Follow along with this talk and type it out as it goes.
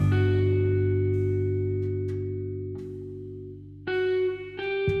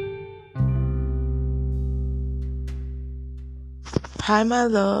Hi, my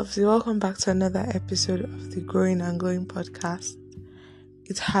loves. Welcome back to another episode of the Growing and Glowing podcast.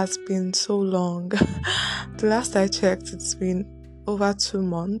 It has been so long. The last I checked, it's been over 2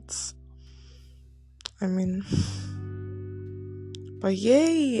 months. But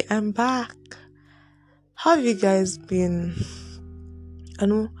yay, I'm back. How have you guys been? I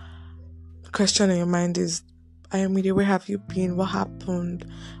know the question on your mind is, Ayomide, where have you been? What happened?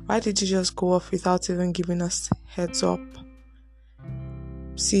 Why did you just go off without even giving us heads up?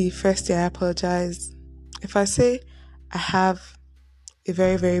 See, firstly, I apologize. If I say I have a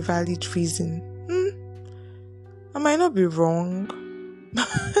very, very valid reason, I might not be wrong.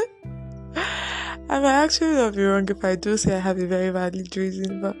 I might actually not be wrong if I do say I have a very valid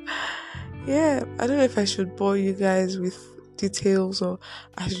reason, but yeah, I don't know if I should bore you guys with details or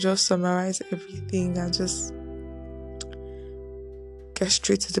I should just summarize everything and just get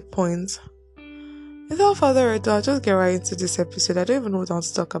straight to the point. Without further ado, I'll just get right into this episode. I don't even know what I want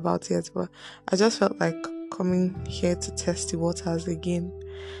to talk about yet, but I just felt like coming here to test the waters again.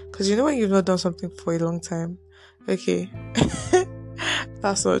 Because you know when you've not done something for a long time? Okay.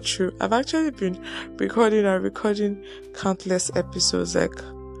 That's not true. I've actually been recording countless episodes,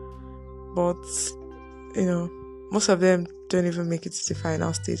 but, most of them don't even make it to the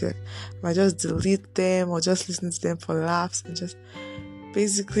final stage. I might just delete them or just listen to them for laughs and just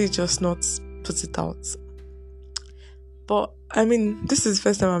basically just not put it out. But this is the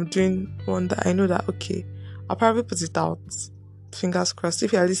first time I'm doing one that I know that okay, I'll probably put it out. Fingers crossed.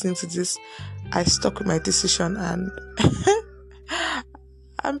 If you are listening to this, I stuck with my decision and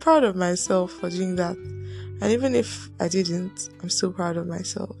I'm proud of myself for doing that. And even if I didn't, I'm still proud of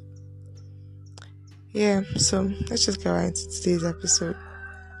myself. Yeah, so let's just get right into today's episode.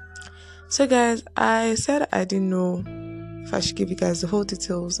 So guys, I said I didn't know if I should give you guys the whole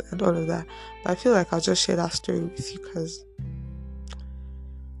details and all of that, but I feel like I'll just share that story with you because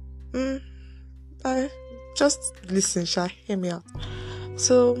I just listen, hear me out.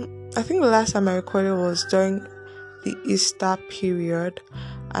 So I think the last time I recorded was during the Easter period,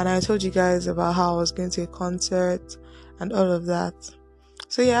 and I told you guys about how I was going to a concert and all of that.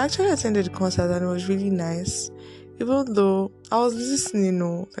 So yeah, I actually attended the concert and it was really nice, even though I was listening,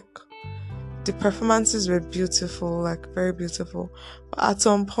 the performances were beautiful, very beautiful. But at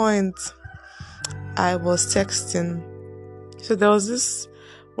some point, I was texting. So there was this,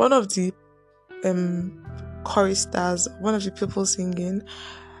 one of the choristers, one of the people singing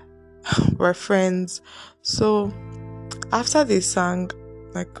were friends. So after they sang,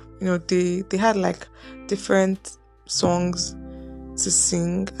 they had different songs to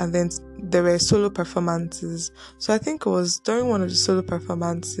sing, and then there were solo performances. So I think it was during one of the solo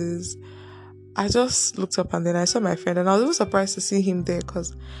performances, I just looked up and then I saw my friend, and I was even surprised to see him there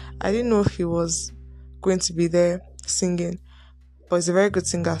because I didn't know if he was going to be there singing, but he's a very good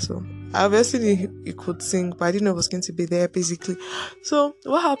singer, so I obviously knew he could sing, but I didn't know he was going to be there basically. So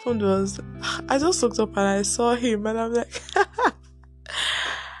what happened was I just looked up and I saw him and I'm like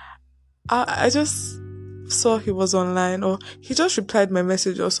I just saw he was online, or he just replied my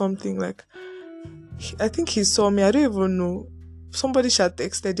message or something. I think he saw me, I don't even know, somebody should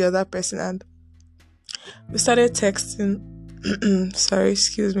texted the other person and we started texting. Sorry,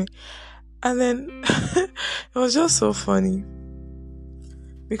 excuse me. And then it was just so funny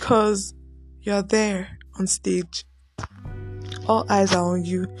because you're there on stage, all eyes are on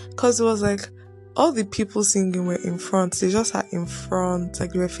you, because it was all the people singing were in front. They just are in front,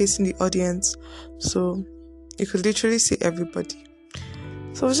 they were facing the audience, so you could literally see everybody.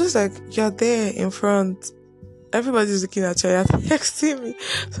 So it was just you're there in front, everybody's looking at you, you're texting me.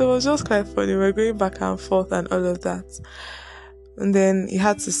 So it was just quite funny. We're going back and forth and all of that. And then he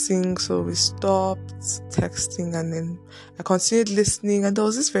had to sing, so we stopped texting and then I continued listening. And there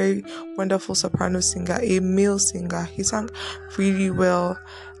was this very wonderful soprano singer, a male singer. He sang really well.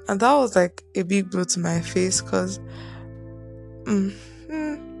 And that was a big blow to my face because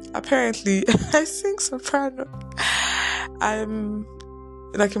apparently I sing soprano. I'm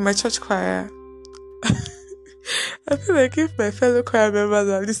in my church choir. I feel like if my fellow choir members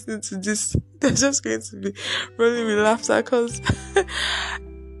are listening to this, they're just going to be rolling with laughter because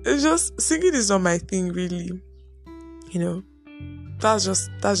it's just, singing is not my thing really. That's just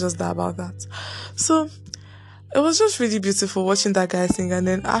that about that. So it was just really beautiful watching that guy sing, and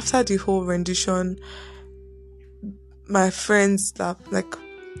then after the whole rendition, my friends that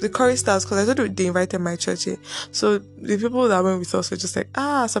the choristers, because I thought they invited my church here. So the people that went with us were just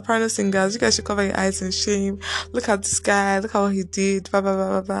soprano singers, you guys should cover your eyes in shame. Look at this guy, look at what he did, blah, blah,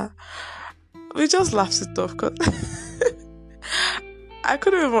 blah, blah, blah. We just laughed it off because I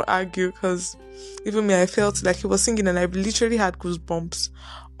couldn't even argue because even me, I felt like he was singing and I literally had goosebumps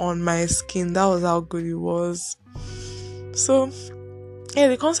on my skin. That was how good it was. So, yeah,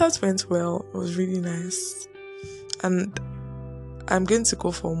 the concert went well. It was really nice. And I'm going to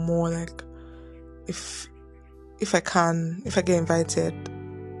go for more, like, if I get invited,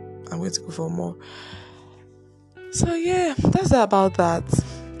 I'm going to go for more. So, yeah, that's about that.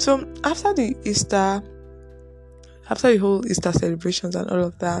 So, after the whole Easter celebrations and all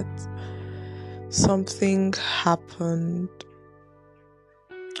of that, something happened.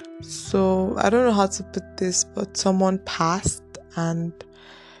 So I don't know how to put this, but someone passed, and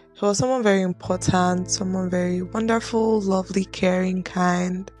he was someone very important, someone very wonderful, lovely, caring,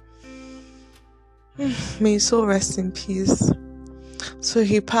 kind. May his soul rest in peace. So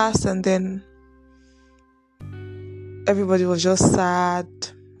he passed, and then everybody was just sad,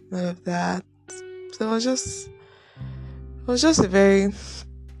 all of that. So it was just a very,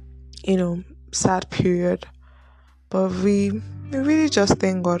 sad period. But we really just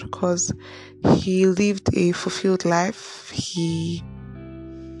thank God because he lived a fulfilled life. He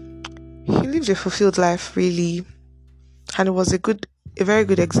lived a fulfilled life, really, and it was a very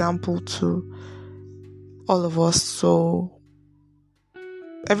good example to all of us. So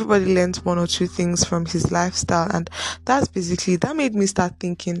everybody learned one or two things from his lifestyle, and that made me start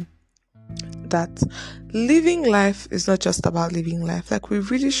thinking that living life is not just about living life. Like, we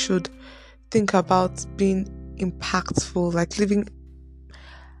really should think about being impactful, like living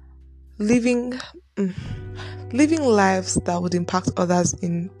lives that would impact others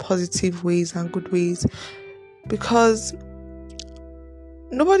in positive ways and good ways, because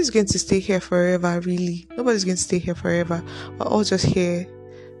nobody's going to stay here forever. Really, nobody's going to stay here forever. We're all just here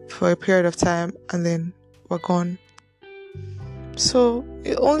for a period of time and then we're gone. So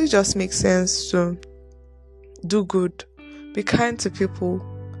it only just makes sense to do good, be kind to people.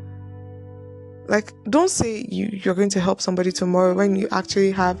 Like, don't say you're going to help somebody tomorrow when you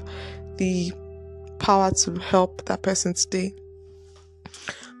actually have the power to help that person today.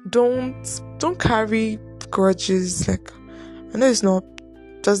 Don't carry grudges. Like, I know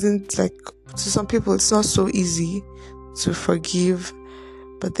to some people it's not so easy to forgive,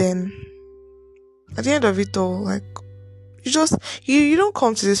 but then at the end of it all, like, you don't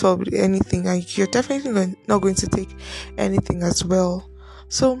come to this world with anything, and you're definitely not going to take anything as well.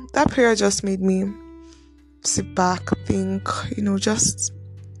 So that period just made me sit back, think, it was just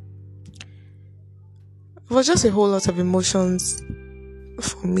a whole lot of emotions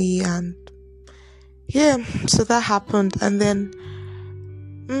for me. And yeah, so that happened. And then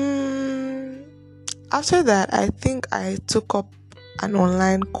after that, I think I took up an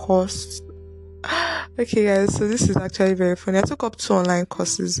online course. Okay, guys, so this is actually very funny. I took up 2 online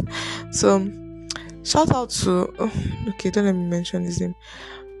courses. So shout out to don't let me mention his name,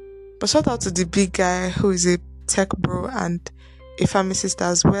 but shout out to the big guy who is a tech bro and a pharmacist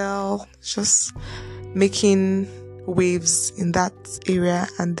as well, just making waves in that area.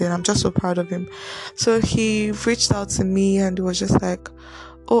 And then I'm just so proud of him. So he reached out to me and he was just like,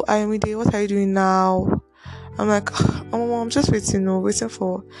 "Oh, Ayomide, what are you doing now?" I'm like, "Oh, I'm just waiting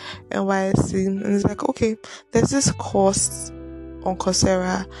for NYSC." And he's like, "Okay, there's this course on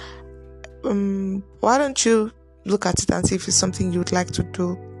Coursera. Why don't you look at it and see if it's something you'd like to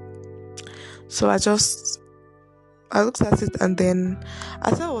do?" So I looked at it and then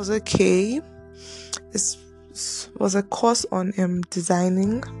I thought it was okay. It was a course on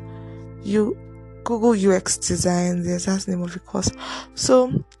designing. Google UX design. Yes, that's the name of the course.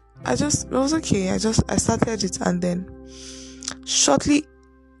 So it was okay. I started it, and then shortly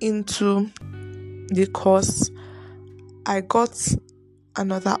into the course, I got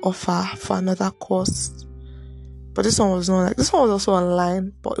another offer for another course. But this one was also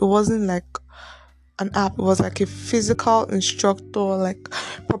online, but it wasn't like an app. It was like a physical instructor, like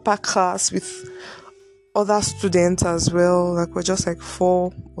proper class with other students as well. Like, we're just like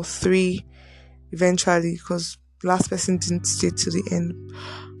 4 or 3 eventually, because the last person didn't stay to the end.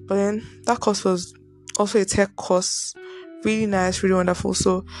 But then that course was also a tech course, really nice, really wonderful.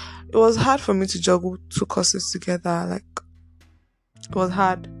 So it was hard for me to juggle 2 courses together. Like, it was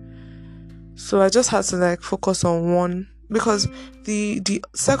hard. So I just had to like focus on one, because the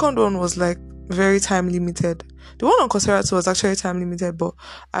second one was like very time limited. The one on Coursera 2 was actually time limited, but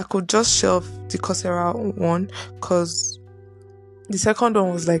I could just shelve the Coursera one because the second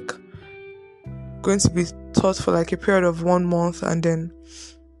one was like going to be taught for like a period of 1 month, and then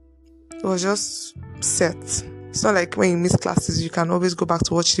it was just set. It's not like when you miss classes, you can always go back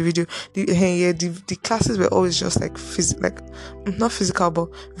to watch the video. The classes were always just like not physical, but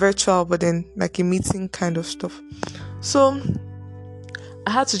virtual, but then like a meeting kind of stuff. So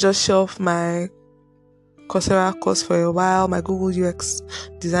I had to just shelf my Coursera course for a while, my Google UX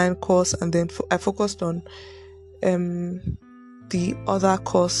design course, and then I focused on the other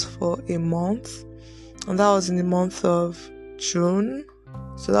course for a month, and that was in the month of June.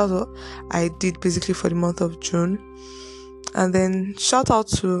 So that was what I did basically for the month of June. And then shout out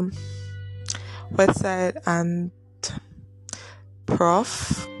to Westside and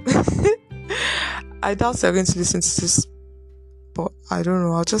Prof. I doubt they're going to listen to this, but I don't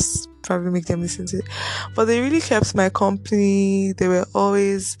know. I'll just probably make them listen to it. But they really kept my company. They were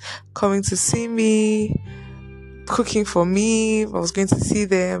always coming to see me, cooking for me. I was going to see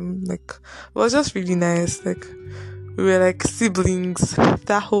them. Like, it was just really nice. Like, we were like siblings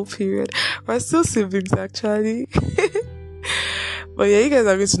that whole period. We're still siblings actually. But yeah, you guys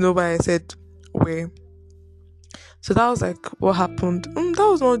are going to know why I said where. So that was like what happened. That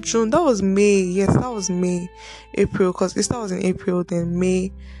was not June, that was May. Yes, that was May. April, because Easter was in April, then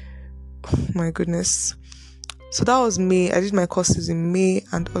May. Oh my goodness. So that was May. I did my courses in May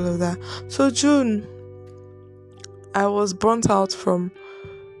and all of that. So June, I was burnt out from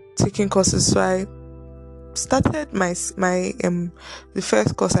taking courses, so I started my the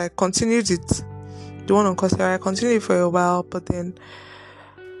first course. I continued it, the one on Coursera. I continued it for a while, but then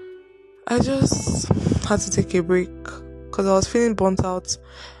I just had to take a break because I was feeling burnt out,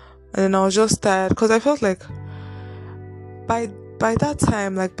 and then I was just tired because I felt like by that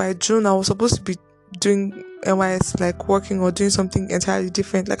time, like by June, I was supposed to be doing NYS, like working or doing something entirely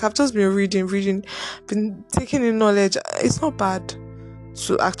different. Like I've just been reading, been taking in knowledge. It's not bad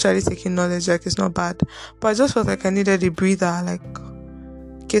to actually take in knowledge, like it's not bad, but I just felt like I needed a breather. Like,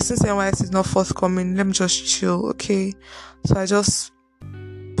 okay, since NYS is not forthcoming, let me just chill, okay? So I just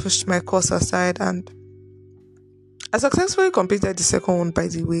pushed my course aside, and I successfully completed the second one, by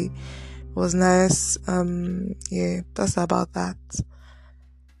the way. It was nice. Yeah, that's about that.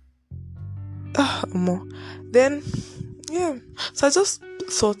 Then yeah, so I just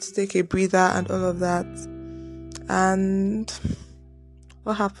thought to take a breather and all of that. And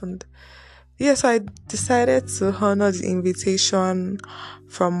what happened? Yes, I decided to honor the invitation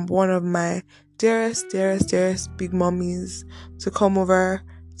from one of my dearest big mummies to come over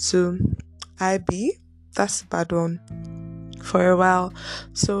to IB, that's Ibadan, for a while.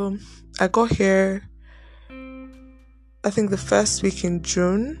 So I got here, I think the first week in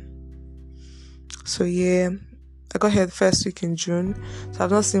June. So yeah, I got here the first week in June. So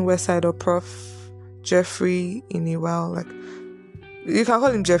I've not seen Westside or Prof Jeffrey in a while. Like, you can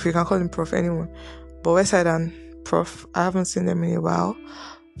call him Jeffrey, you can call him Prof, anyone. But Westside and Prof, I haven't seen them in a while.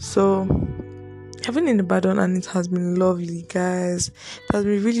 So I've been in Ibadan and it has been lovely, guys. It has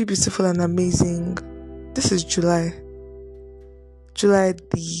been really beautiful and amazing. This is July.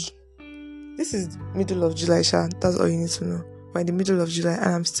 This is middle of July, Sha. That's all you need to know. We're in the middle of July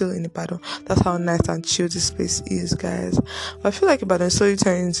and I'm still in Ibadan. That's how nice and chill this place is, guys. But I feel like Ibadan is slowly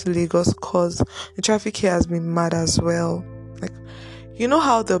turning into Lagos because the traffic here has been mad as well. Like, you know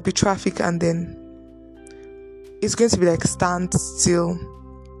how there'll be traffic and then it's going to be like stand still.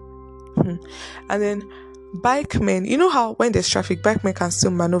 And then bikemen, you know how when there's traffic, bikemen can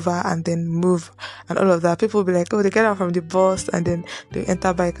still maneuver and then move and all of that. People will be like, oh, they get out from the bus and then they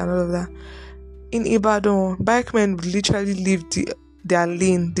enter bike and all of that. In Ibadan, bikemen would literally leave their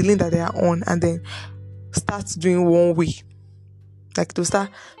lane, the lane that they are on, and then start doing one way. Like they'll start,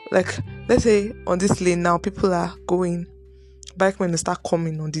 like, let's say on this lane now, people are going, bikemen will start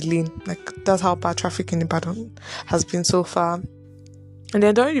coming on the lane. Like, that's how bad traffic in Ibadan has been so far. And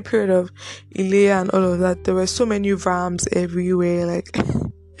then during the period of Ilea and all of that, there were so many rams everywhere, like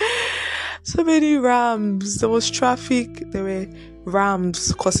so many rams. There was traffic, there were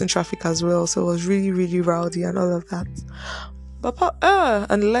rams causing traffic as well. So it was really, really rowdy and all of that. But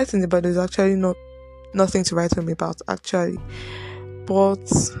and the light in the bed is actually nothing to write home about, actually. But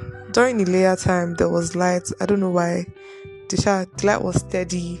during Ilea time, there was light. I don't know why. The light was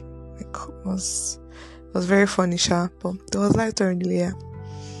steady. Like, it was very funny, but there was light during Ilea.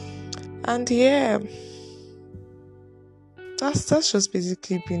 And yeah, that's just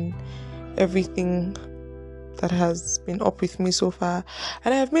basically been everything that has been up with me so far.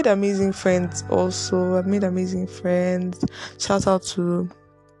 And I've made amazing friends also. Shout out to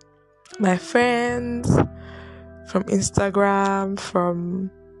my friends from Instagram,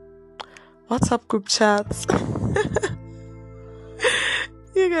 from WhatsApp group chats.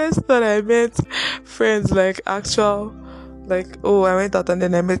 You guys thought I meant friends like actual, like, oh, I went out and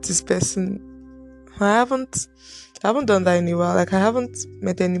then I met this person. I haven't done that in a while. Like, I haven't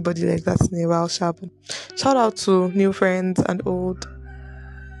met anybody like that in a while. Shout out to new friends and old.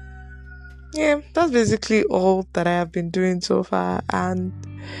 yeah, that's basically all that I have been doing so far, and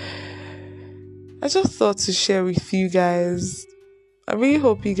I just thought to share with you guys. I really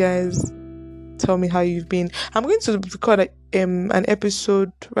hope you guys tell me how you've been. I'm going to record an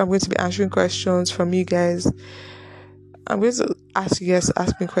episode where I'm going to be answering questions from you guys. I'm going to ask you guys to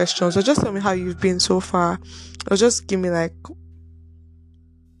ask me questions, or just tell me how you've been so far, or just give me like,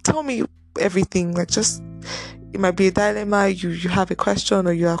 tell me everything. Like, just it might be a dilemma. You have a question,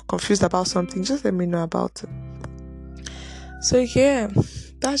 or you are confused about something. Just let me know about it. So yeah,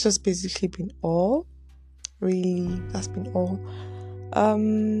 that's just basically been all. Really, that's been all.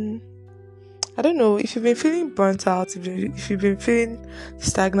 I don't know if you've been feeling burnt out, if you've been feeling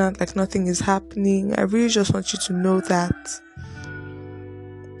stagnant, like nothing is happening. I really just want you to know that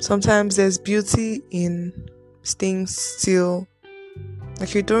sometimes there's beauty in staying still.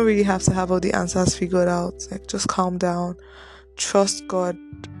 Like, you don't really have to have all the answers figured out. Like, just calm down, trust God.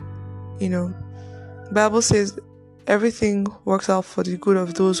 You know, the Bible says everything works out for the good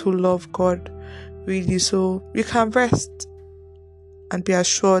of those who love God, really. So you can rest and be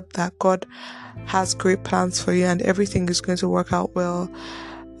assured that God has great plans for you and everything is going to work out well.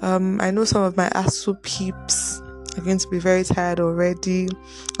 I know some of my ASU peeps are going to be very tired already. A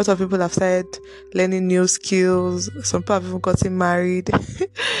lot of people have started learning new skills. Some people have even gotten married.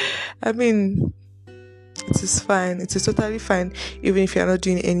 I mean, it is fine. It is totally fine, even if you're not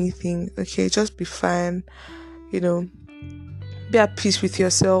doing anything. Okay, just be fine. You know, be at peace with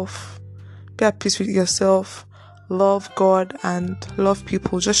yourself. Be at peace with yourself. Love God and love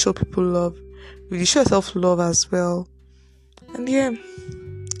people. Just show people love. Really show yourself love as well. And yeah.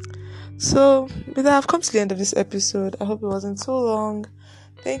 So with that, I've come to the end of this episode. I hope it wasn't so long.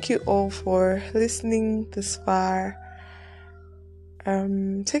 Thank you all for listening this far.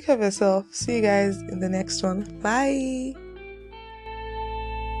 Take care of yourself. See you guys in the next one. Bye.